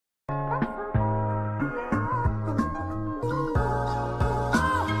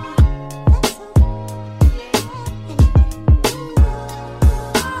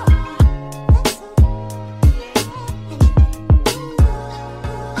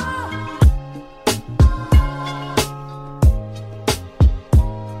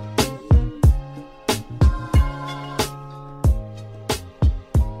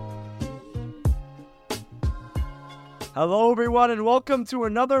Hello, everyone, and welcome to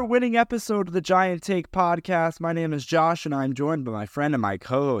another winning episode of the Giant Take podcast. My name is Josh, and I'm joined by my friend and my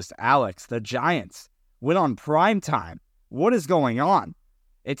co-host, Alex. The Giants win on prime time. What is going on?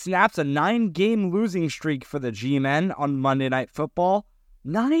 It snaps a 9-game losing streak for the G-Men on Monday Night Football.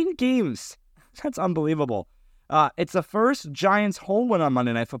 9 games. That's unbelievable. It's the first Giants home win on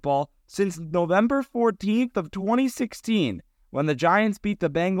Monday Night Football since November 14th of 2016, when the Giants beat the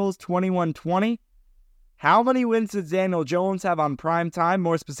Bengals 21-20. How many wins does Daniel Jones have on prime time,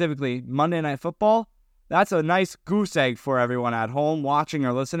 more specifically Monday Night Football? That's a nice goose egg for everyone at home watching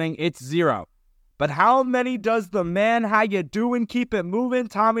or listening. It's 0. But how many does the man, how you doing, keep it moving,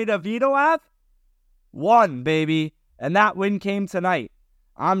 Tommy DeVito have? 1, baby. And that win came tonight.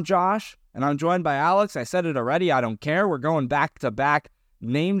 I'm Josh, and I'm joined by Alex. I said it already. I don't care. We're going back-to-back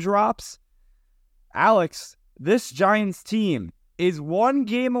name drops. Alex, this Giants team is 1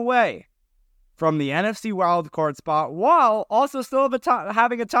 game away from the NFC wildcard spot, while also still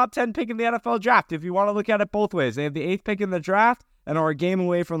having a top 10 pick in the NFL draft. If you want to look at it both ways, they have the 8th pick in the draft and are a game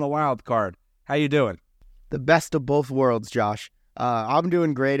away from the wild card. How you doing? The best of both worlds, Josh. I'm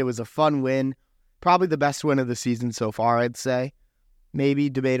doing great. It was a fun win. Probably the best win of the season so far, I'd say. Maybe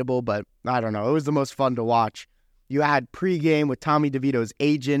debatable, but I don't know. It was the most fun to watch. You had pregame with Tommy DeVito's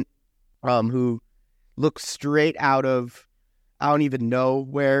agent, who looked straight out of, I don't even know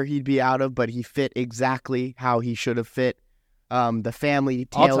where he'd be out of, but he fit exactly how he should have fit. The family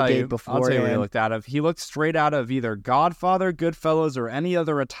tailgate beforehand. I'll tell you what he looked out of. He looked straight out of either Godfather, Goodfellas, or any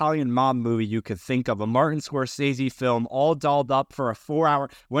other Italian mob movie you could think of. A Martin Scorsese film, all dolled up for a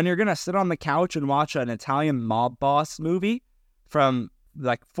 4-hour. When you're going to sit on the couch and watch an Italian mob boss movie from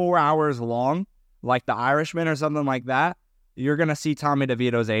like 4 hours long, like The Irishman or something like that, you're going to see Tommy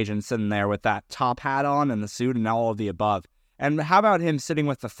DeVito's agent sitting there with that top hat on and the suit and all of the above. And how about him sitting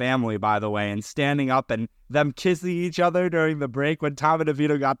with the family, by the way, and standing up and them kissing each other during the break when Tommy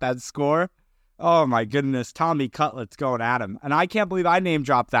DeVito got that score? Oh, my goodness. Tommy Cutlets going at him. And I can't believe I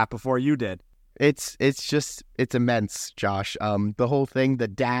name-dropped that before you did. It's immense, Josh. The whole thing, the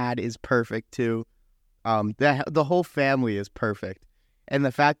dad is perfect, too. The whole family is perfect. And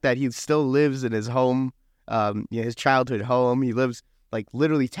the fact that he still lives in his home, his childhood home. He lives, like,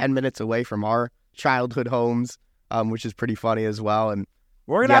 literally 10 minutes away from our childhood homes. Which is pretty funny as well. And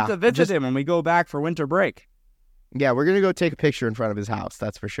we're going to have to visit him when we go back for winter break. Yeah, we're going to go take a picture in front of his house,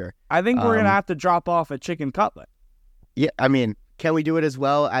 that's for sure. I think we're going to have to drop off a chicken cutlet. Yeah, I mean, can we do it as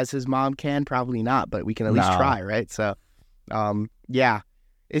well as his mom can? Probably not, but we can at least try, right? So, yeah,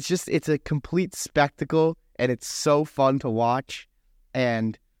 it's a complete spectacle, and it's so fun to watch.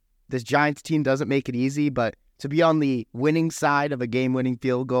 And this Giants team doesn't make it easy, but to be on the winning side of a game-winning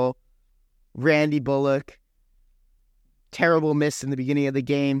field goal, Randy Bullock, terrible miss in the beginning of the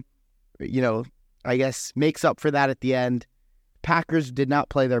game, I guess makes up for that at the end. Packers did not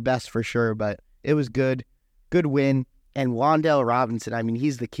play their best for sure, but it was good. Good win. And Wan'Dale Robinson, I mean,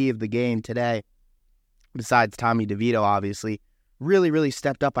 he's the key of the game today, besides Tommy DeVito, obviously. Really, really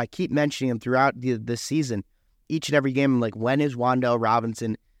stepped up. I keep mentioning him throughout this season. Each and every game, I'm like, when is Wan'Dale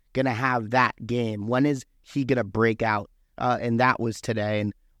Robinson going to have that game? When is he going to break out? And that was today.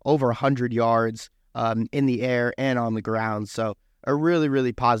 And over 100 yards. In the air and on the ground. So a really,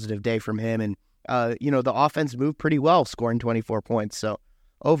 really positive day from him. And, the offense moved pretty well, scoring 24 points. So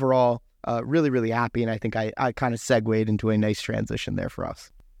overall, really, really happy. And I think I kind of segued into a nice transition there for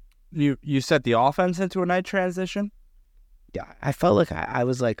us. You set the offense into a nice transition? Yeah, I felt like I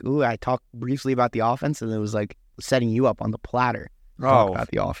was like, I talked briefly about the offense, and it was like setting you up on the platter to talk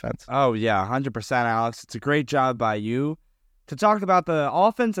about the offense. Oh, yeah, 100%, Alex. It's a great job by you to talk about the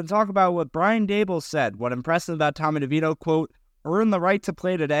offense and talk about what Brian Daboll said. What impressed him about Tommy DeVito, quote, earn the right to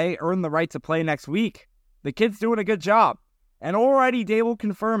play today, earn the right to play next week. The kid's doing a good job. And already Daboll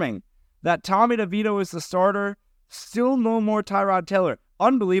confirming that Tommy DeVito is the starter. Still no more Tyrod Taylor.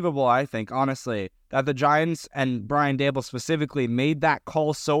 Unbelievable, I think, honestly, that the Giants and Brian Daboll specifically made that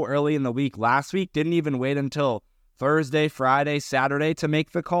call so early in the week last week. Didn't even wait until Thursday, Friday, Saturday to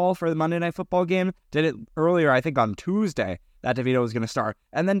make the call for the Monday Night Football game. Did it earlier, I think, on Tuesday, that DeVito was going to start.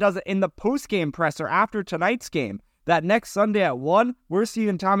 And then does it in the post-game presser after tonight's game. That next Sunday at 1, we're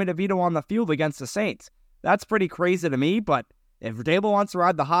seeing Tommy DeVito on the field against the Saints. That's pretty crazy to me, but if Daboll wants to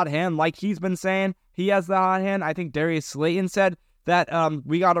ride the hot hand like he's been saying, he has the hot hand. I think Darius Slayton said that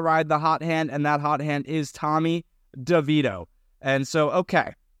we got to ride the hot hand, and that hot hand is Tommy DeVito. And so,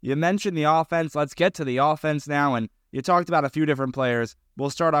 okay, you mentioned the offense. Let's get to the offense now, and you talked about a few different players. We'll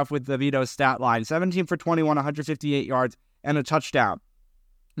start off with DeVito's stat line. 17 for 21, 158 yards, and a touchdown.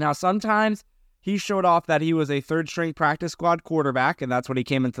 Now, sometimes he showed off that he was a third-string practice squad quarterback, and that's what he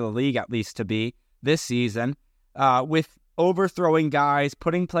came into the league, at least, to be this season. with overthrowing guys,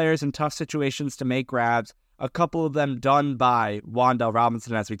 putting players in tough situations to make grabs. A couple of them done by Wan'Dale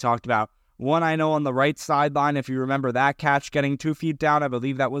Robinson, as we talked about. One I know on the right sideline, if you remember that catch, getting 2 feet down, I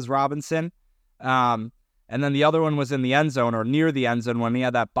believe that was Robinson. And then the other one was in the end zone or near the end zone when he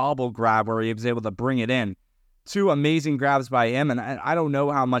had that bobble grab where he was able to bring it in. 2 amazing grabs by him, and I don't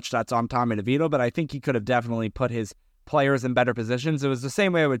know how much that's on Tommy DeVito, but I think he could have definitely put his players in better positions. It was the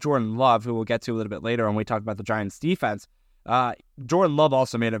same way with Jordan Love, who we'll get to a little bit later when we talk about the Giants' defense. Jordan Love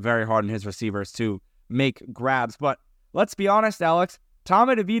also made it very hard on his receivers to make grabs, but let's be honest, Alex,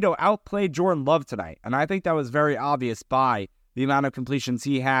 Tommy DeVito outplayed Jordan Love tonight, and I think that was very obvious by the amount of completions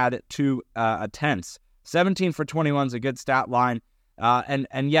he had to attempts. 17 for 21 is a good stat line,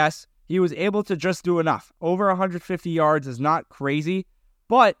 and yes, he was able to just do enough. Over 150 yards is not crazy,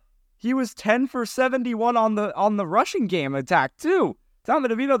 but he was 10 for 71 on the rushing game attack too. Tommy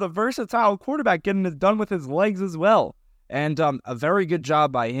DeVito, the versatile quarterback, getting it done with his legs as well, and a very good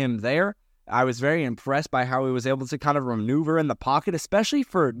job by him there. I was very impressed by how he was able to kind of maneuver in the pocket, especially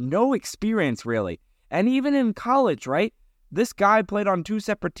for no experience, really. And even in college, right? This guy played on 2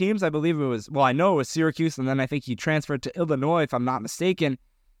 separate teams. I believe it was, I know it was Syracuse, and then I think he transferred to Illinois, if I'm not mistaken.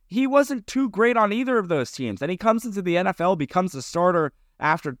 He wasn't too great on either of those teams. And he comes into the NFL, becomes a starter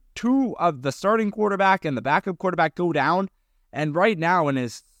after 2 of the starting quarterback and the backup quarterback go down. And right now, in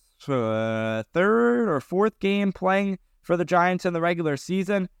his 3rd or 4th game playing for the Giants in the regular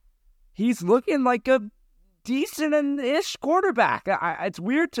season, he's looking like a decent-ish quarterback. It's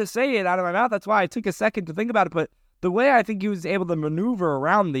weird to say it out of my mouth. That's why I took a second to think about it. But the way I think he was able to maneuver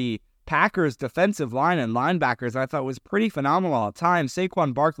around the Packers' defensive line and linebackers, I thought was pretty phenomenal at times.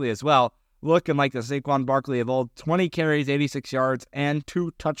 Saquon Barkley as well, looking like the Saquon Barkley of old. 20 carries, 86 yards, and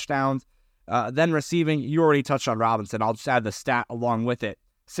 2 touchdowns. Then receiving, you already touched on Robinson. I'll just add the stat along with it.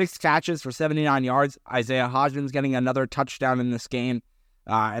 6 catches for 79 yards. Isaiah Hodgins getting another touchdown in this game.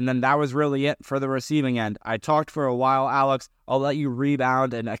 And then that was really it for the receiving end. I talked for a while, Alex. I'll let you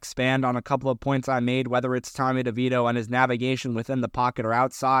rebound and expand on a couple of points I made, whether it's Tommy DeVito and his navigation within the pocket or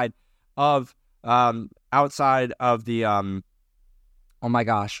outside of the oh my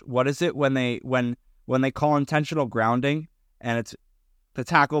gosh, what is it when they call intentional grounding and it's the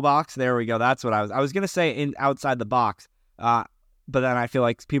tackle box? There we go. That's what I was gonna say in outside the box. But then I feel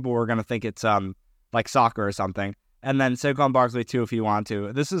like people were gonna think it's like soccer or something. And then Saquon Barkley too, if you want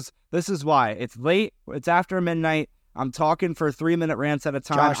to. This is why. It's late. It's after midnight. I'm talking for 3-minute rants at a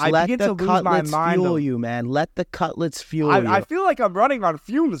time. Josh, I begin to lose my mind. Fuel you, man. Let the cutlets fuel you. I feel like I'm running on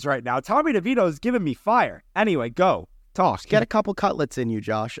fumes right now. Tommy DeVito is giving me fire. Anyway, go. Talk. Get a couple cutlets in you,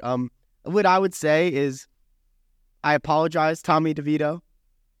 Josh. What I would say is I apologize, Tommy DeVito.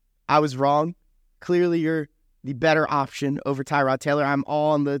 I was wrong. Clearly, you're the better option over Tyrod Taylor. I'm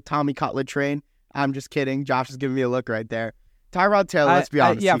all on the Tommy Cutlet train. I'm just kidding. Josh is giving me a look right there. Tyrod Taylor, let's be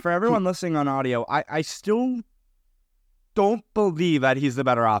honest. For everyone listening on audio, I still don't believe that he's the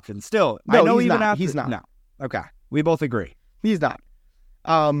better option. Still, no, I know he's even not. after He's not. No. Okay. We both agree. He's not.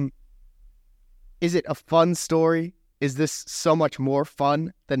 Is it a fun story? Is this so much more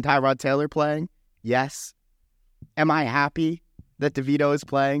fun than Tyrod Taylor playing? Yes. Am I happy that DeVito is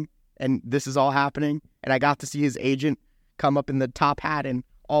playing and this is all happening? And I got to see his agent come up in the top hat and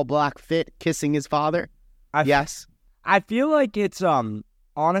all black fit kissing his father? Yes. I feel like it's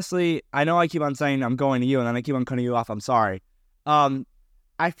honestly, I know I keep on saying I'm going to you and then I keep on cutting you off. I'm sorry.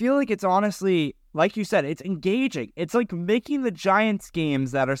 I feel like it's honestly, like you said, it's engaging. It's like making the Giants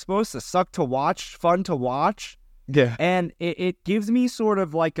games that are supposed to suck to watch, fun to watch. Yeah. And it gives me sort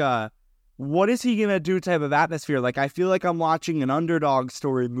of like a, what is he going to do type of atmosphere. Like I feel like I'm watching an underdog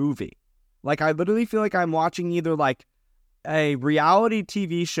story movie. Like I literally feel like I'm watching either like a reality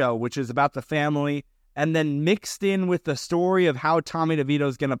TV show, which is about the family, and then mixed in with the story of how Tommy DeVito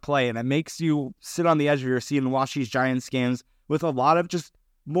is going to play. And it makes you sit on the edge of your seat and watch these Giants games with a lot of just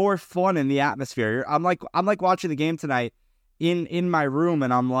more fun in the atmosphere. I'm like watching the game tonight in my room,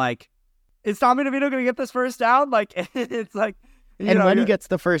 and I'm like, is Tommy DeVito going to get this first down? Like, it's like, and when he gets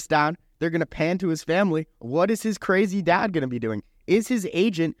the first down, they're going to pan to his family. What is his crazy dad going to be doing? Is his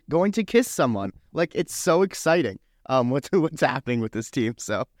agent going to kiss someone? Like, it's so exciting. What's happening with this team?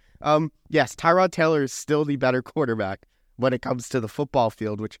 So, yes, Tyrod Taylor is still the better quarterback when it comes to the football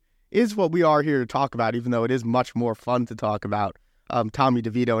field, which is what we are here to talk about, even though it is much more fun to talk about Tommy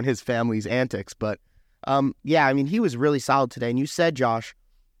DeVito and his family's antics. But, yeah, I mean, he was really solid today. And you said, Josh,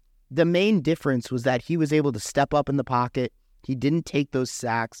 the main difference was that he was able to step up in the pocket. He didn't take those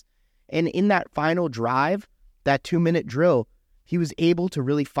sacks. And in that final drive, that 2-minute drill, he was able to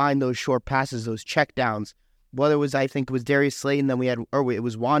really find those short passes, those checkdowns. Whether it was, I think it was Darius Slayton, then it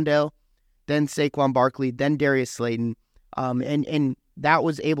was Wan'Dale. then Saquon Barkley, then Darius Slayton. And that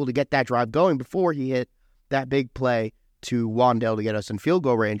was able to get that drive going before he hit that big play to Wan'Dale to get us in field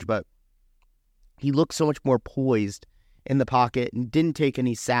goal range. But he looked so much more poised in the pocket and didn't take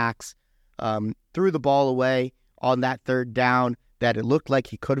any sacks, threw the ball away on that third down that it looked like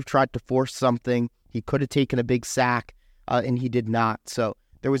he could have tried to force something. He could have taken a big sack, and he did not. So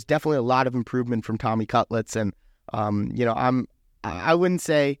there was definitely a lot of improvement from Tommy Cutlets. And, I wouldn't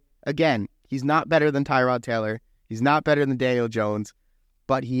say, again, he's not better than Tyrod Taylor. He's not better than Daniel Jones,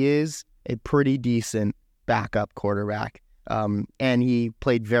 but he is a pretty decent backup quarterback. And he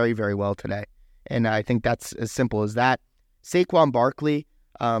played very, very well today. And I think that's as simple as that. Saquon Barkley,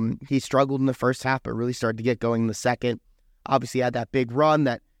 he struggled in the first half, but really started to get going in the second. Obviously had that big run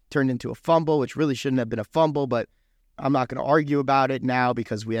that turned into a fumble, which really shouldn't have been a fumble, but I'm not going to argue about it now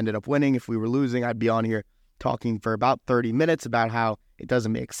because we ended up winning. If we were losing, I'd be on here talking for about 30 minutes about how it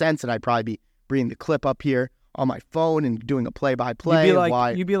doesn't make sense, and I'd probably be bringing the clip up here on my phone and doing a play-by-play.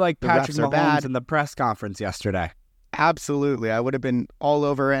 You'd be like Patrick Mahomes in the press conference yesterday. Absolutely. I would have been all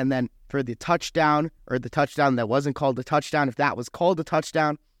over. And then for the touchdown, or the touchdown that wasn't called a touchdown, if that was called a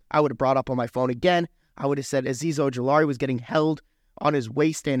touchdown, I would have brought up on my phone again. I would have said Azeez Ojulari was getting held on his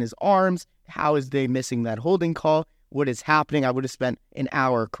waist and his arms. How is they missing that holding call? What is happening? I would have spent an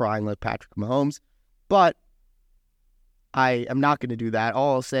hour crying like Patrick Mahomes. But I am not going to do that.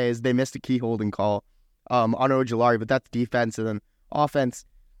 All I'll say is they missed a key holding call on Ojulari, but that's defense. And then offense,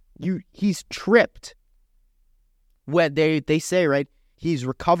 he's tripped. What they say, right? He's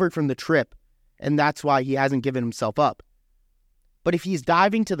recovered from the trip, and that's why he hasn't given himself up. But if he's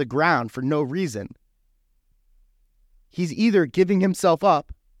diving to the ground for no reason, he's either giving himself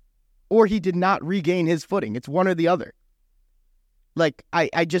up or he did not regain his footing. It's one or the other. Like,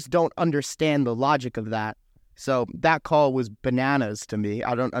 I just don't understand the logic of that. So that call was bananas to me.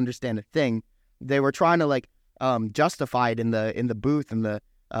 I don't understand a thing. They were trying to justify it in the booth, in the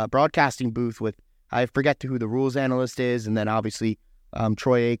broadcasting booth with, I forget who the rules analyst is, and then obviously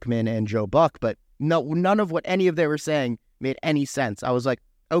Troy Aikman and Joe Buck. But no, none of what any of they were saying made any sense. I was like,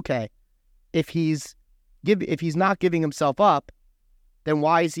 okay, if he's not giving himself up, then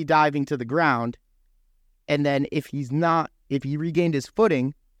why is he diving to the ground? And then if he regained his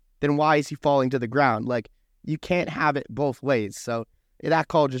footing, then why is he falling to the ground? Like, you can't have it both ways. So that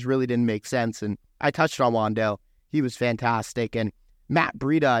call just really didn't make sense. And I touched on Wan'Dale. He was fantastic. And Matt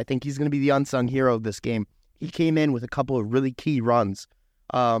Breida, I think he's going to be the unsung hero of this game. He came in with a couple of really key runs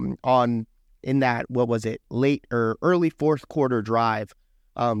in that, late or early fourth quarter drive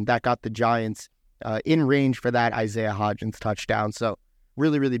that got the Giants in range for that Isaiah Hodgins touchdown. So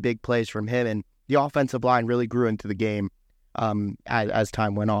really, really big plays from him. And the offensive line really grew into the game as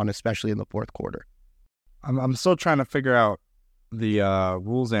time went on, especially in the fourth quarter. I'm still trying to figure out the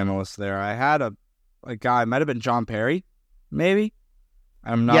rules analyst there. I had a guy, might have been John Perry, maybe.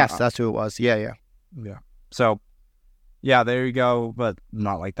 I'm not. Yes, that's who it was. Yeah. So, yeah, there you go. But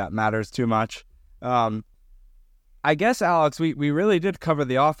not like that matters too much. I guess, Alex, we really did cover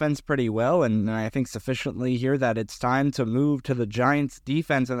the offense pretty well, and I think sufficiently here that it's time to move to the Giants'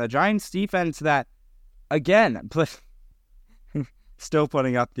 defense. And the Giants' defense that, again, still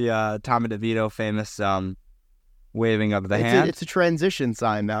putting up the Tommy DeVito famous waving of the hand. It's a transition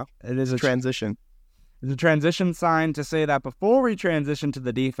sign now. It is a transition. It's a transition sign to say that before we transition to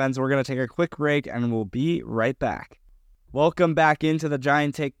the defense, we're going to take a quick break, and we'll be right back. Welcome back into the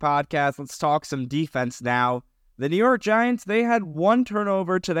Giant Take podcast. Let's talk some defense now. The New York Giants, they had one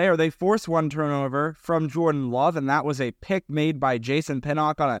turnover today, or they forced one turnover from Jordan Love, and that was a pick made by Jason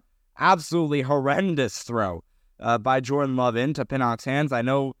Pinnock on an absolutely horrendous throw by Jordan Love into Pinnock's hands. I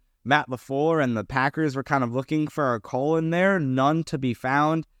know Matt LaFleur and the Packers were kind of looking for a call in there, none to be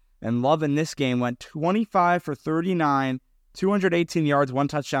found. And Love in this game went 25 for 39, 218 yards, one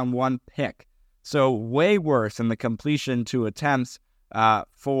touchdown, one pick. So way worse in the completion to attempts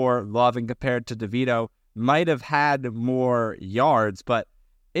for Love, and compared to DeVito. Might have had more yards, but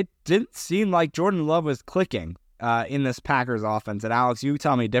it didn't seem like Jordan Love was clicking in this Packers offense. And Alex, you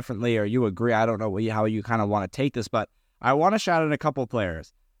tell me differently, or you agree. I don't know how you kind of want to take this, but I want to shout out a couple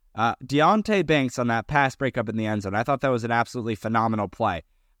players. Deonte Banks on that pass breakup in the end zone. I thought that was an absolutely phenomenal play.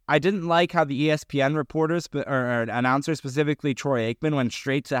 I didn't like how the ESPN reporters or announcer, specifically Troy Aikman, went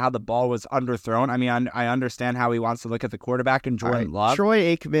straight to how the ball was underthrown. I mean, I understand how he wants to look at the quarterback and Jordan Love. Troy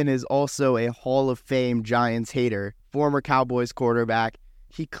Aikman is also a Hall of Fame Giants hater, former Cowboys quarterback.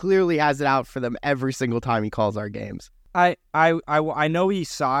 He clearly has it out for them every single time he calls our games. I know he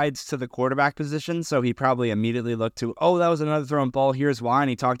sides to the quarterback position, so he probably immediately looked to, that was another thrown ball, here's why, and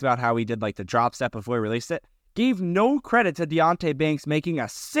he talked about how he did like the drop step before he released it. gave no credit to Deonte Banks making a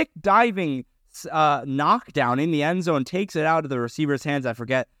sick diving knockdown in the end zone, takes it out of the receiver's hands. I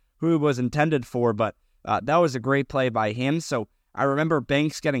forget who it was intended for, but that was a great play by him. So I remember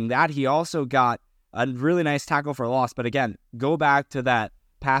Banks getting that. He also got a really nice tackle for loss. But again, go back to that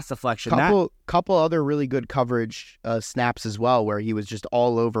pass deflection. Couple other really good coverage snaps as well, where he was just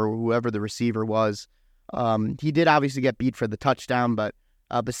all over whoever the receiver was. He did obviously get beat for the touchdown, but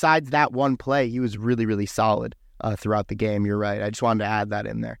besides that one play, he was really, really solid throughout the game. You're right. I just wanted to add that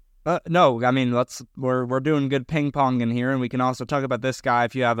in there. No, I mean, we're doing good ping pong in here, and we can also talk about this guy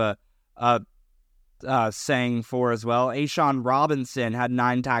if you have a saying for as well. A'Shawn Robinson had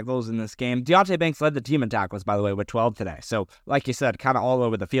 9 tackles in this game. Deonte Banks led the team in tackles, by the way, with 12 today. So, like you said, kind of all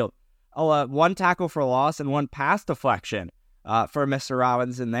over the field. 1 tackle for loss and 1 pass deflection for Mr.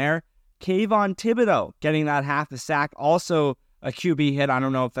 Robinson there. Kayvon Thibodeaux getting that half a sack, also a QB hit. I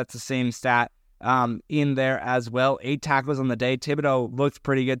don't know if that's the same stat in there as well. 8 tackles on the day. Thibodeaux looked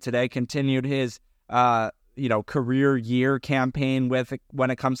pretty good today. Continued his career year campaign when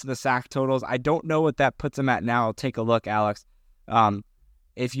it comes to the sack totals. I don't know what that puts him at now. I'll take a look, Alex.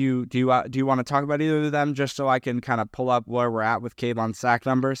 If you do you want to talk about either of them just so I can kind of pull up where we're at with Kayvon's sack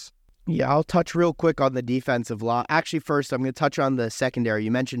numbers? Yeah, I'll touch real quick on the defensive line. Actually, first, I'm going to touch on the secondary.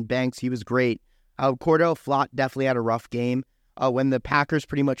 You mentioned Banks. He was great. Cordell Flott definitely had a rough game. When the Packers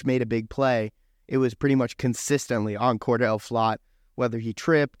pretty much made a big play, it was pretty much consistently on Cordell Flott, whether he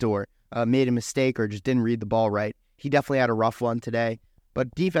tripped or made a mistake or just didn't read the ball right. He definitely had a rough one today.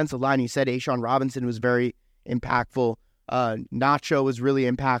 But defensive line, you said A'Shawn Robinson was very impactful. Nacho was really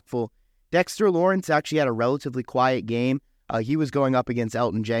impactful. Dexter Lawrence actually had a relatively quiet game. He was going up against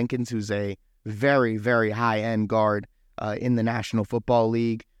Elton Jenkins, who's a very, very high-end guard in the National Football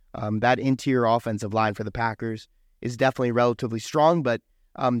League. That interior offensive line for the Packers is definitely relatively strong, but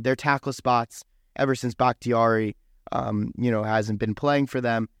their tackle spots, ever since Bakhtiari, hasn't been playing for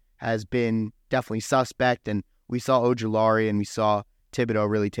them, has been definitely suspect. And we saw Ojulari and we saw Thibodeaux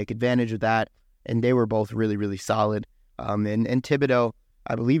really take advantage of that, and they were both really, really solid. And Thibodeaux,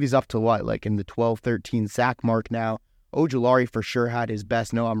 I believe he's up to in the 12-13 sack mark now. Ojulari for sure had his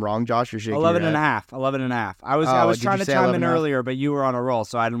best. No, I'm wrong, Josh. You're shaking 11 your and head. 11 and a half. I was trying to chime in earlier, but you were on a roll,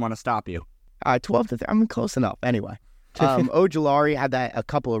 so I didn't want to stop you. 12-3. I'm close enough. Anyway, Ojulari had a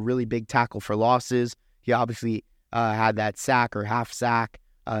couple of really big tackle for losses. He obviously had that sack or half sack,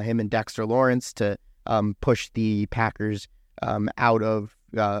 him and Dexter Lawrence, to push the Packers out of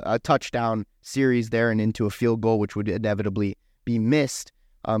a touchdown series there and into a field goal, which would inevitably be missed.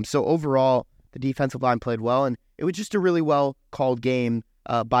 So overall, the defensive line played well, and it was just a really well-called game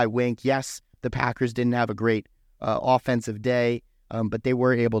by Wink. Yes, the Packers didn't have a great offensive day, but they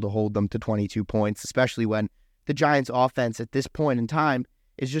were able to hold them to 22 points, especially when the Giants' offense at this point in time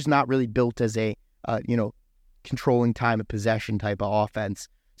is just not really built as a, controlling time of possession type of offense.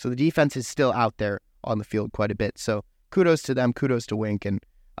 So the defense is still out there on the field quite a bit. So kudos to them, kudos to Wink, and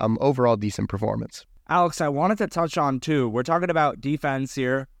overall decent performance. Alex, I wanted to touch on, too, we're talking about defense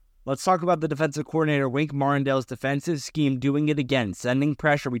here. Let's talk about the defensive coordinator, Wink Martindale's defensive scheme, doing it again, sending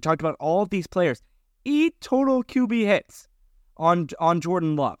pressure. We talked about all of these players. 8 total QB hits on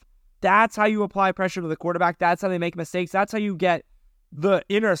Jordan Love. That's how you apply pressure to the quarterback. That's how they make mistakes. That's how you get the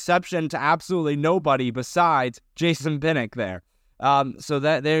interception to absolutely nobody besides Jason Pinnock there. So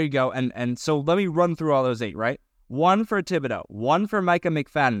there you go. And so let me run through all those 8, right? 1 for Thibodeaux, 1 for Micah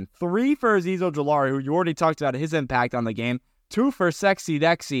McFadden, 3 for Azeez Ojulari, who you already talked about his impact on the game, 2 for Sexy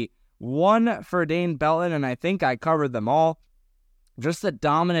Dexy, 1 for Dane Belton, and I think I covered them all. Just a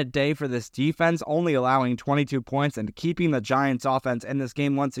dominant day for this defense, only allowing 22 points and keeping the Giants' offense in this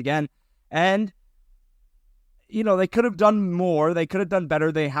game once again. And, they could have done more. They could have done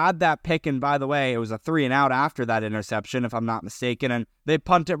better. They had that pick, and by the way, it was a 3-and-out after that interception, if I'm not mistaken, and they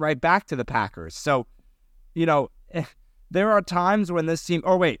punt it right back to the Packers. So, there are times when this team...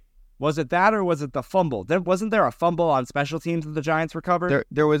 Oh, wait. Was it that or was it the fumble? Wasn't there a fumble on special teams that the Giants recovered?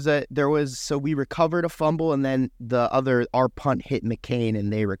 So we recovered a fumble, and then our punt hit McCain,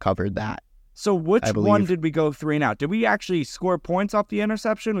 and they recovered that. So which one did we go 3-and-out? Did we actually score points off the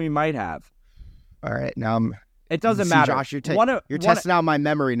interception? We might have. All right, now it doesn't matter. Josh, you're testing out my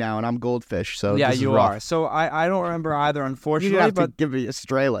memory now, and I'm goldfish. So yeah, this is you rough. are. So I don't remember either, unfortunately. You have to give me a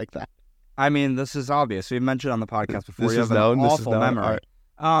stray like that. I mean, this is obvious. We've mentioned on the podcast before. This you is have known. an This awful is known. memory.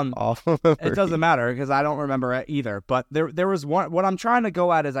 Awful memory. It doesn't matter because I don't remember it either. But there was one. What I'm trying to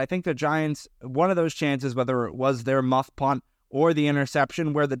go at is I think the Giants, one of those chances, whether it was their muff punt or the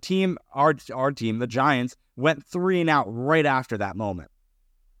interception, where the team, our team, the Giants, went 3-and-out right after that moment.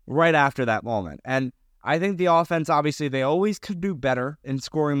 And I think the offense, obviously, they always could do better in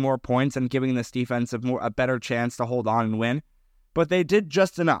scoring more points and giving this defense a better chance to hold on and win. But they did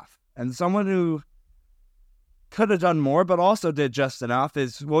just enough. And someone who could have done more, but also did just enough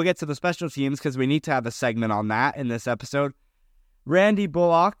is, we'll get to the special teams because we need to have a segment on that in this episode. Randy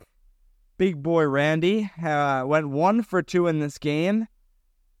Bullock, big boy Randy, went 1 for 2 in this game.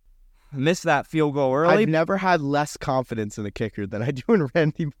 Missed that field goal early. I've never had less confidence in a kicker than I do in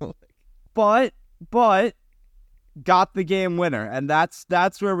Randy Bullock. But got the game winner, and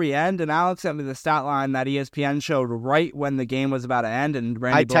that's where we end. And Alex sent me the stat line that ESPN showed right when the game was about to end, and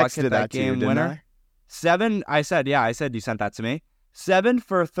Randy Bullock hit that game winner. 7, I said you sent that to me. 7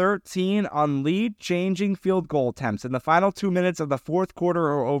 for 13 on lead-changing field goal attempts in the final 2 minutes of the fourth quarter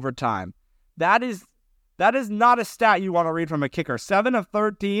or overtime. That is not a stat you want to read from a kicker. 7 of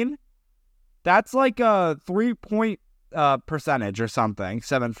 13. That's like a 3-point percentage or something.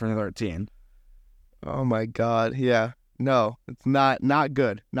 7 for 13. Oh my God. Yeah. No, it's not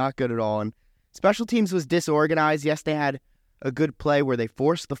good. Not good at all. And special teams was disorganized. Yes, they had a good play where they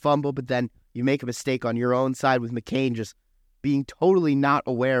forced the fumble, but then you make a mistake on your own side with McCain just being totally not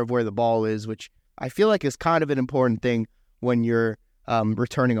aware of where the ball is, which I feel like is kind of an important thing when you're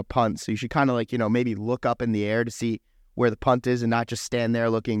returning a punt. So you should kind of maybe look up in the air to see where the punt is and not just stand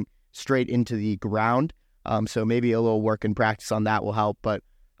there looking straight into the ground. So maybe a little work and practice on that will help. But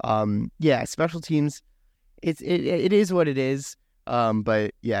yeah, special teams, it is what it is.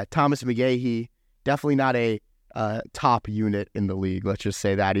 But yeah, Thomas McGahee, definitely not a top unit in the league. Let's just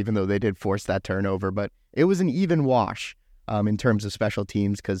say that, even though they did force that turnover. But it was an even wash in terms of special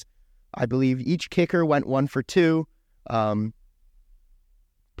teams, because I believe each kicker went 1 for 2.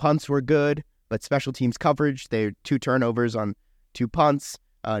 Punts were good, but special teams coverage, they had 2 turnovers on 2 punts.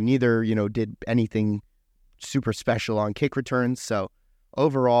 Neither, did anything super special on kick returns. So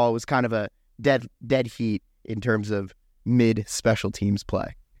overall, it was kind of a dead heat in terms of mid special teams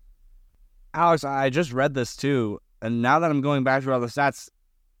play. Alex, I just read this too, and now that I'm going back through all the stats,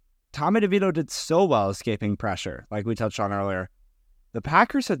 Tommy DeVito did so well escaping pressure, like we touched on earlier. The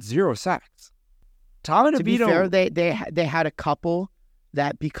Packers had 0 sacks. Tommy DeVito... To be fair, they had a couple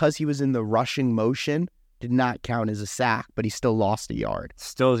that, because he was in the rushing motion, did not count as a sack, but he still lost a yard.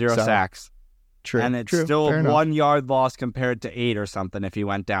 Still 0 sacks. True. And it's still 1 yard loss compared to 8 or something if he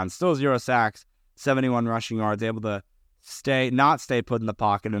went down. Still 0 sacks, 71 rushing yards, able to not stay put in the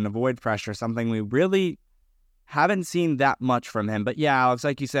pocket and avoid pressure, something we really haven't seen that much from him. But yeah, Alex,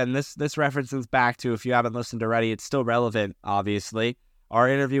 like you said, and this references back to, if you haven't listened already, it's still relevant, obviously. Our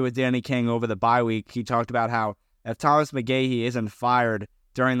interview with Danny King over the bye week, he talked about how if Thomas McGahee isn't fired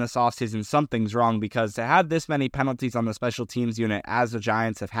during this offseason, something's wrong, because to have this many penalties on the special teams unit, as the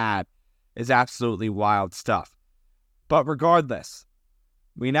Giants have had, is absolutely wild stuff. But regardless,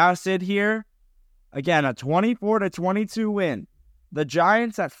 we now sit here, again, a 24-22 win. The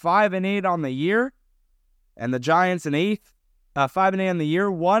Giants at 5-8 on the year, and the Giants in 8th, 5-8 on the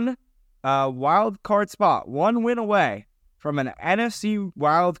year, 1 wild card spot, 1 win away from an NFC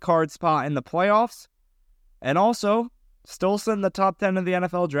wild card spot in the playoffs, and also still sit in the top 10 of the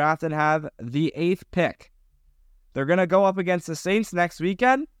NFL draft and have the 8th pick. They're going to go up against the Saints next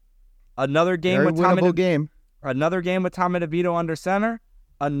weekend. Another game with Tommy DeVito under center.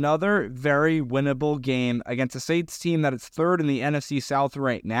 Another very winnable game against a Saints team that is 3rd in the NFC South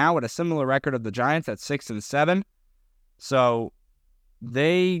right now at a similar record of the Giants at 6-7. So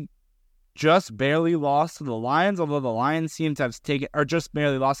they just barely lost to the Lions, although the Lions seem to have just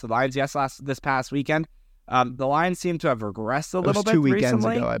barely lost to the Lions, this past weekend. The Lions seem to have regressed a little bit recently. 2 weekends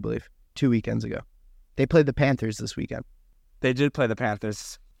ago, I believe. 2 weekends ago. They played the Panthers this weekend. They did play the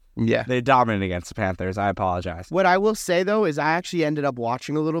Panthers. Yeah. They dominated against the Panthers. I apologize. What I will say, though, is I actually ended up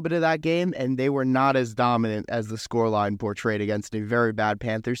watching a little bit of that game, and they were not as dominant as the scoreline portrayed against a very bad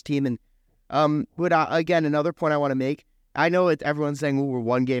Panthers team. And again, another point I want to make, I know everyone's saying we're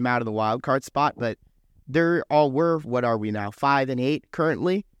 1 game out of the wild card spot, but we're, what are we now, 5-8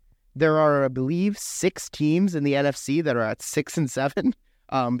 currently? There are, I believe, 6 teams in the NFC that are at 6-7.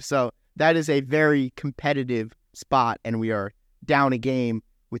 So that is a very competitive spot, and we are down a game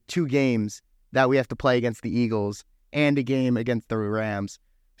with 2 games that we have to play against the Eagles and a game against the Rams.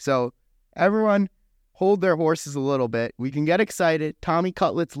 So everyone hold their horses a little bit. We can get excited. Tommy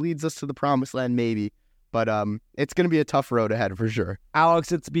Cutlets leads us to the promised land, maybe. But it's going to be a tough road ahead for sure.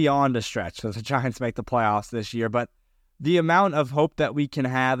 Alex, it's beyond a stretch that the Giants make the playoffs this year. But the amount of hope that we can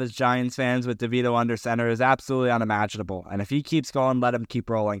have as Giants fans with DeVito under center is absolutely unimaginable. And if he keeps going, let him keep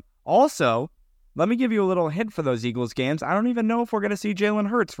rolling. Also, let me give you a little hint for those Eagles games. I don't even know if we're going to see Jalen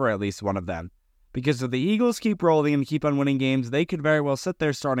Hurts for at least one of them. Because if the Eagles keep rolling and keep on winning games, they could very well sit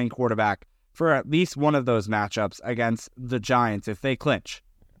their starting quarterback for at least one of those matchups against the Giants if they clinch.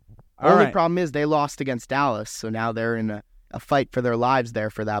 Only problem is they lost against Dallas, so now they're in a fight for their lives there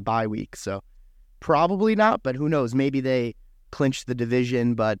for that bye week. So probably not, but who knows? Maybe they clinch the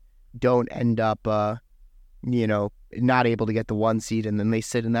division but don't end up, not able to get the 1 seed, and then they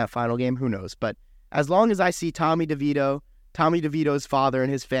sit in that final game. Who knows? But as long as I see Tommy DeVito's father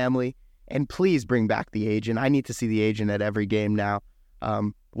and his family, and please bring back the agent. I need to see the agent at every game now.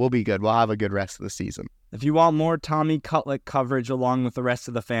 We'll be good. We'll have a good rest of the season. If you want more Tommy Cutlet coverage along with the rest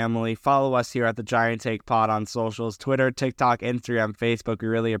of the family, follow us here at the Giant Take Pod on socials, Twitter, TikTok, Instagram, Facebook. We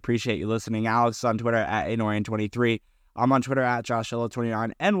really appreciate you listening. Alex is on Twitter at Anorian23. I'm on Twitter at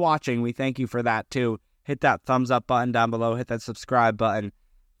JoshHillo29. And watching, we thank you for that too. Hit that thumbs up button down below. Hit that subscribe button.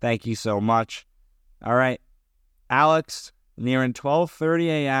 Thank you so much. All right, Alex, nearing 12:30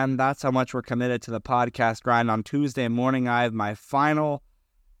 a.m. That's how much we're committed to the podcast grind. On Tuesday morning, I have my final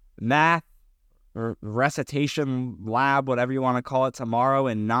math or recitation lab, whatever you want to call it, tomorrow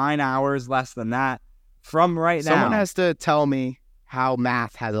in 9 hours, less than that. From right now. Someone has to tell me how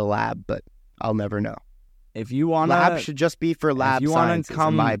math has a lab, but I'll never know. If you want to... Lab should just be for lab sciences,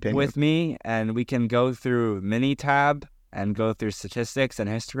 in my opinion. If you want to come with me and we can go through Minitab and go through statistics and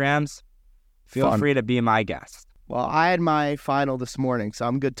histograms, feel free to be my guest. Well, I had my final this morning, so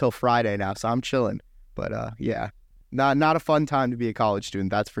I'm good till Friday now, so I'm chilling. But yeah, not a fun time to be a college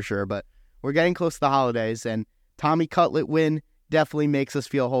student, that's for sure. But we're getting close to the holidays, and Tommy Cutlet win definitely makes us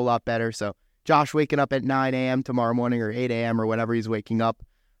feel a whole lot better. So Josh waking up at 9 a.m. tomorrow morning or 8 a.m. or whenever he's waking up,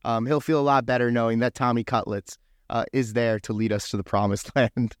 he'll feel a lot better knowing that Tommy Cutlets is there to lead us to the promised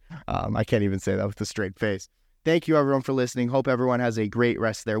land. I can't even say that with a straight face. Thank you, everyone, for listening. Hope everyone has a great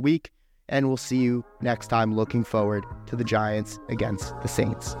rest of their week, and we'll see you next time. Looking forward to the Giants against the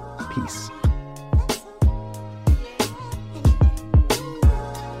Saints. Peace.